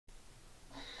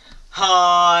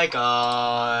Hi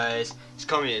guys, it's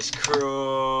Communist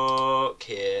Crook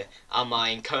here, and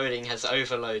my encoding has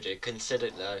overloaded. Consider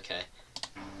okay.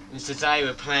 And today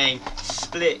we're playing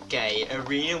Splitgate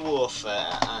Arena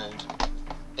Warfare, and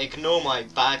ignore my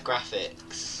bad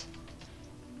graphics,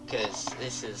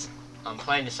 because I'm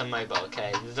playing this on mobile.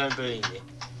 Okay, don't bully me.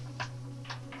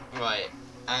 Right,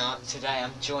 and today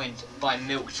I'm joined by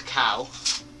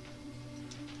MilkedCow.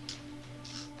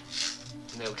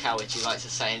 MilkedCow, would you like to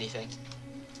say anything?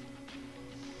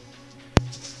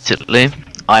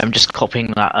 I'm just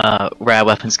copying that rare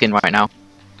weapon skin right now,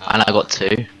 and I got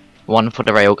two. One for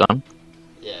the railgun,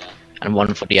 yeah, and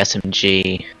one for the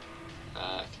SMG.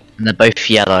 okay. And they're both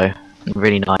yellow and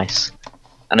really nice.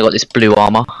 And I got this blue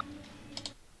armor,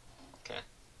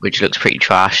 which looks pretty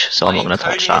trash, so I'm not going to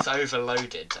touch that. My encoding is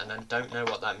overloaded, and I don't know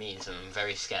what that means, and I'm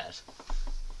very scared.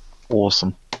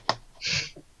 Awesome.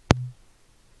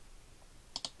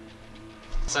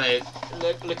 So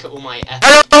look at all my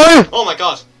Hello! Oh my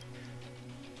god!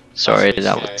 Sorry, really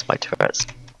that scary. was my turrets.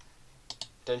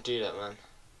 Don't do that, man.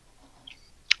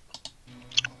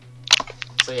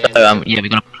 So yeah. Yeah, we're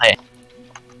gonna play.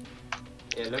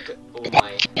 Yeah, look at all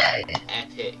my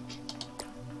epic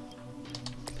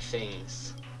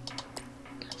things.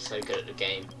 So good at the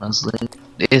game. Honestly,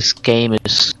 this game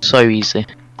is so easy.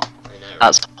 I know. Right?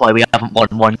 That's why we haven't won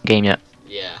one game yet.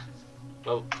 Yeah.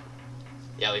 Well.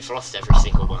 Yeah, we've lost every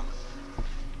single one.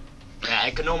 Yeah,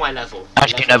 ignore my level.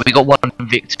 Actually, no, we got one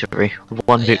victory.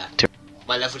 One victory.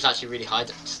 My level's actually really high.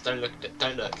 Just don't look.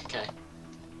 Okay.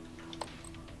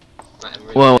 Right,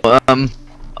 really Well,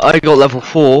 I got level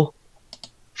 4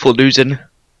 for losing,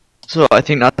 so I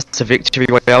think that's a victory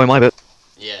right now in my book.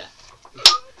 Yeah.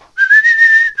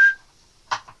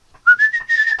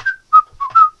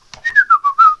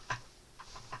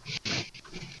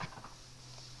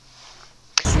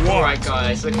 Alright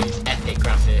guys, look at these epic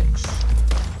graphics.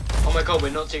 Oh my god, we're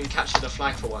not doing capture the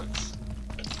flag for once.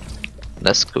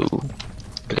 Let's go.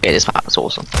 Okay, this map's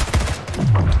awesome.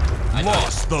 I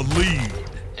lost the lead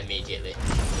immediately.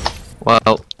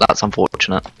 Well, that's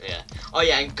unfortunate. Yeah. Oh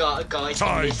yeah, and guys, in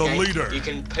this game, leader. you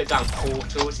can put down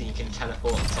portals and you can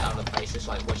teleport to other places,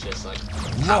 which is like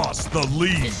lost the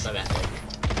lead. It's so epic.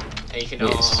 And you can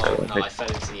So no, epic. I fell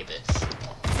into the abyss.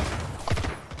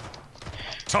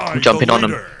 I'm jumping on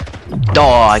them.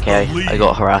 Oh, okay, I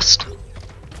got harassed.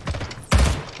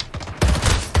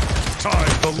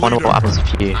 Wonder what happens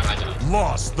if you...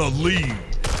 Lost the lead.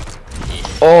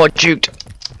 Oh, juked.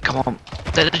 Come on.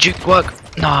 Did the juke work?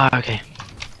 No, okay.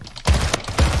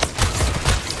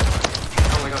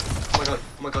 Oh my god, oh my god,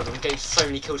 oh my god, I'm getting so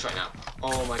many kills right now.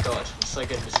 Oh my god, I'm so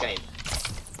good at this game.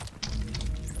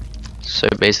 So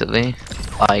basically,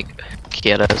 like,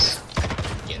 killers.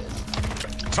 Yeah.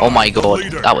 Oh my god,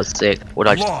 that was sick. What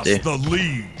did I just do? The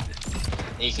lead.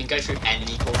 And you can go through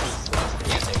enemy portals as well.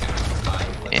 Yeah, so you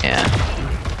can Yeah.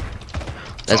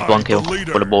 There's one kill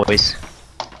for the boys.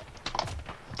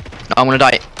 No, I'm gonna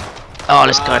die. Oh,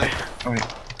 let's go. Alright.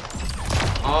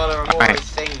 Oh, there are more Alright.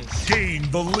 things.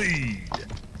 Gain the lead.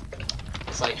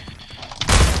 It's like,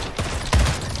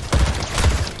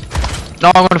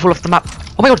 No, I'm gonna fall off the map.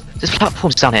 Oh my god, there's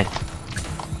platforms down here.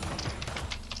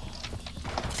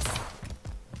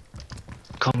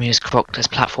 Communist Croc, there's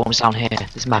platforms down here.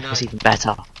 This map is even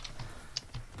better.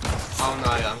 oh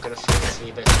no, I'm gonna fall into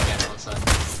the abyss again once I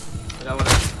don't wanna.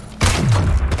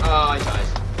 Oh, I died.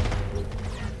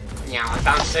 Yeah, I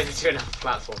bounced over to another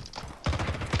platform.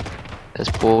 There's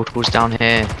portals down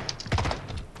here.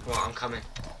 Well, I'm coming.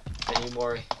 Don't you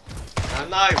worry. Oh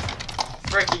no!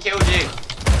 Frick, he killed you!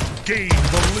 Gain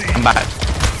the lead. Come back.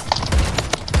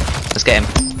 Let's get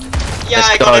him. Yeah, Let's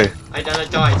I go. got him! I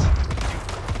died.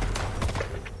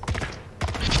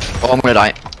 Oh, I'm gonna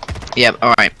die. Yep,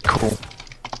 alright, cool.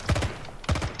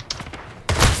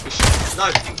 No!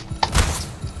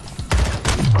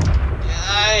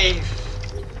 Yay!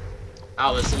 That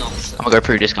was nonsense. I'm gonna go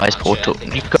through this guy's portal.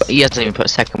 He hasn't even put a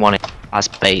second one in. That's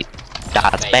bait.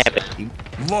 That's Bait, bait.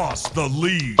 Lost the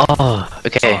lead. Oh,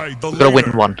 okay. Tied the We've gotta win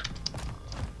leader. one.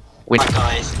 Win. Right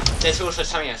guys, there's also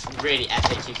something else really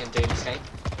epic you can do in this game.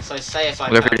 So say if I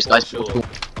We'll go put through a this guy's portal,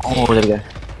 portal. Oh, there we go.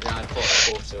 then I put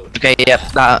a portal. Okay, yep,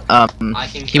 that, I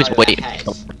can he was go waiting. ahead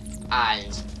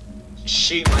and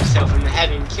shoot myself in the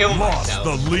head and kill Lost myself.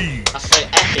 the lead. That's so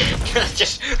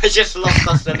epic. I just lost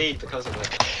us the lead because of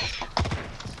it.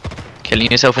 Killing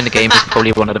yourself in the game is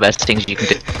probably one of the best things you can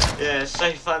do. Yeah, it's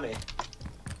so funny.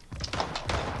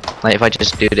 Like if I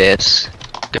just do this,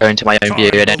 go into my own view,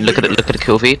 and then look at the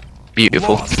kill feed.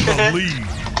 Beautiful. Lost the lead.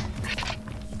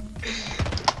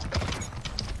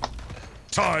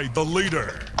 Tied the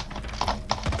leader.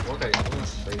 Okay,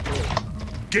 that's very cool.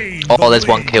 gained Oh, the there's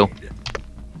one lead. kill.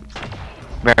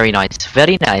 Very nice.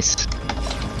 Very nice.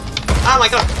 Oh my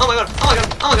god! Oh my god! Oh my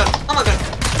god! Oh my god! Oh my god!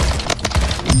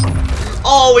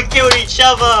 Oh, we killed each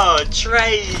other!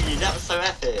 Trade! That was so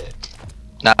epic.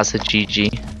 That's a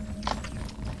GG.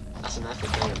 That's an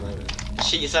epic game at the moment.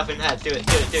 Shoot yourself in the head. Do it,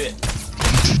 do it, do it.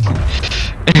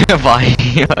 Bye.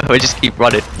 We just keep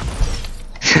running.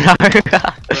 No.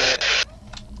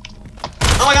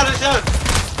 Oh my god, it's done!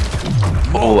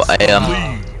 Oh, Lost the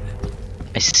lead.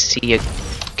 I see a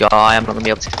guy. I'm not gonna be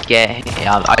able to get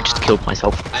him. I just killed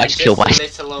myself. I just killed myself.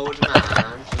 Little old man,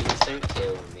 please don't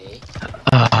kill me.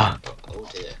 I Oh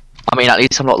dear. mean, at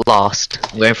least I'm not last.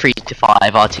 We're in 3 to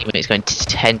 5. Our teammate's going to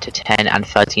 10 to 10 and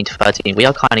 13 to 13. We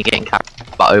are kind of getting carried,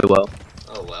 but oh well.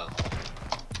 Oh well.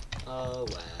 Oh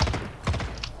well.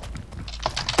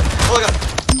 Oh my god!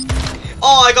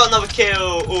 Oh, I got another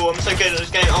kill! Oh, I'm so good at this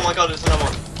game. Oh my god, there's another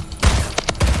one.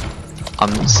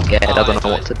 I'm scared. I don't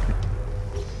know what to do.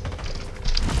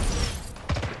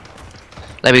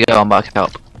 There we go. I'm back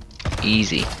up.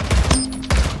 Easy.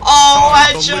 Oh,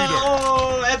 Tied the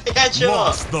headshot! Epic headshot!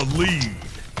 Lost the lead.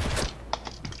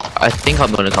 I think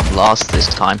I'm gonna come last this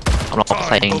time. I'm not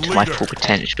Tied playing the to my leader. full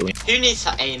potential. Who needs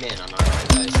to aim in? Am I right,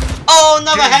 guys? Oh,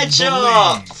 another Gained the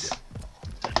headshot!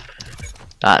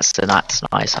 That's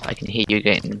nice. I can hear you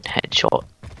getting headshot.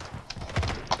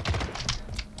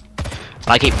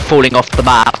 I keep falling off the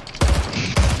map.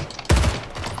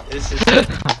 This is.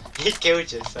 You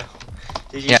killed yourself.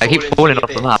 Did you Yeah, I keep fall falling into off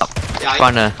the the map. abyss? Yeah,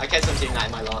 Trying I kept on doing that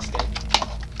in my last game.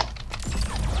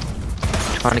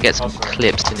 to get some Offering.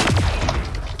 clips in it.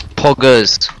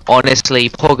 Poggers, honestly,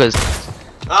 poggers.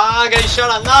 Ah, I'm getting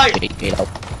shot at. No!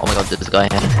 Oh my god, there's a guy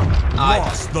here.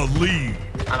 Lost the lead.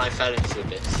 And I fell into the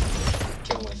abyss.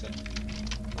 Kill myself.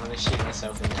 I'm gonna shoot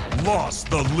myself in the head. Lost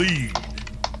the lead.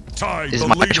 Tied This the is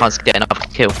my leader. chance to get another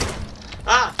kill.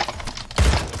 Ah!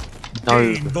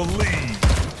 No, Gained the lead.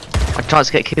 my chance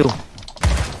to get a kill.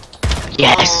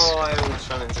 Yes! Oh, I almost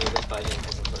fell into the abyss by him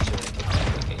because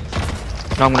unfortunately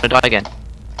No, I'm gonna die again.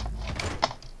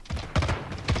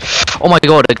 Oh my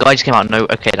god, a guy just came out. No,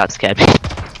 okay, that scared me.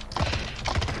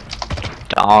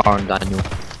 Darn, Daniel.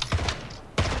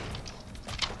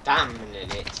 Damn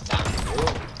it, damn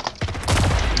it.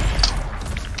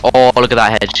 Oh, look at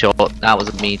that headshot. That was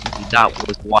amazing. That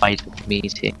was wide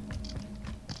amazing.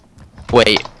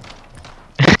 Wait.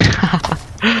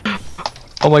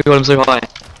 Oh my god, I'm so high.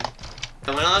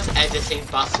 So when I was editing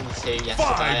Button 2 yesterday,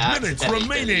 5 I minutes accidentally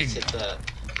remaining. deleted the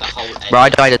whole edit. Bro, I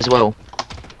died as well.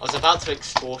 I was about to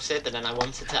export it, but then I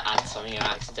wanted to add something and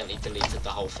I accidentally deleted the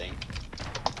whole thing.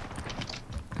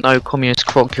 No, communist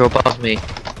croc, you're above me. Oh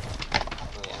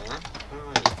yeah?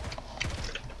 Alright.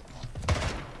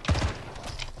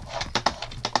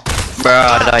 Bro,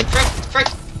 I died. Frick!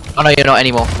 Oh no, you're not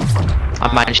anymore.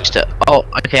 I managed to. Oh,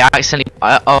 okay, I accidentally.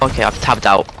 Oh, okay, I've tabbed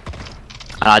out.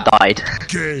 And I died.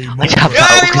 Game I tabbed Yeah,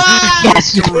 out. we won!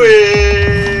 Yes!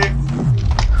 Whee!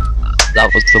 That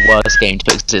was the worst game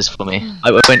to exist for me.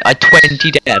 I went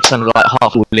 20 deaths and like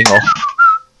half falling off.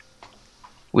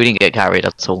 We didn't get carried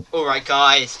at all. Alright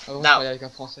guys, now,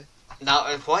 français.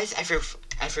 why is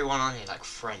everyone on here like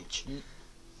French?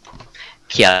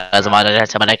 Yeah, as a matter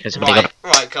of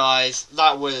Right guys,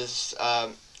 that was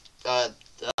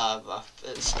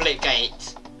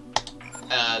Splitgate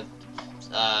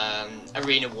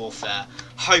Arena Warfare.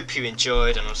 Hope you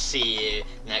enjoyed and I'll see you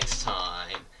next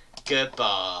time.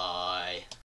 Goodbye.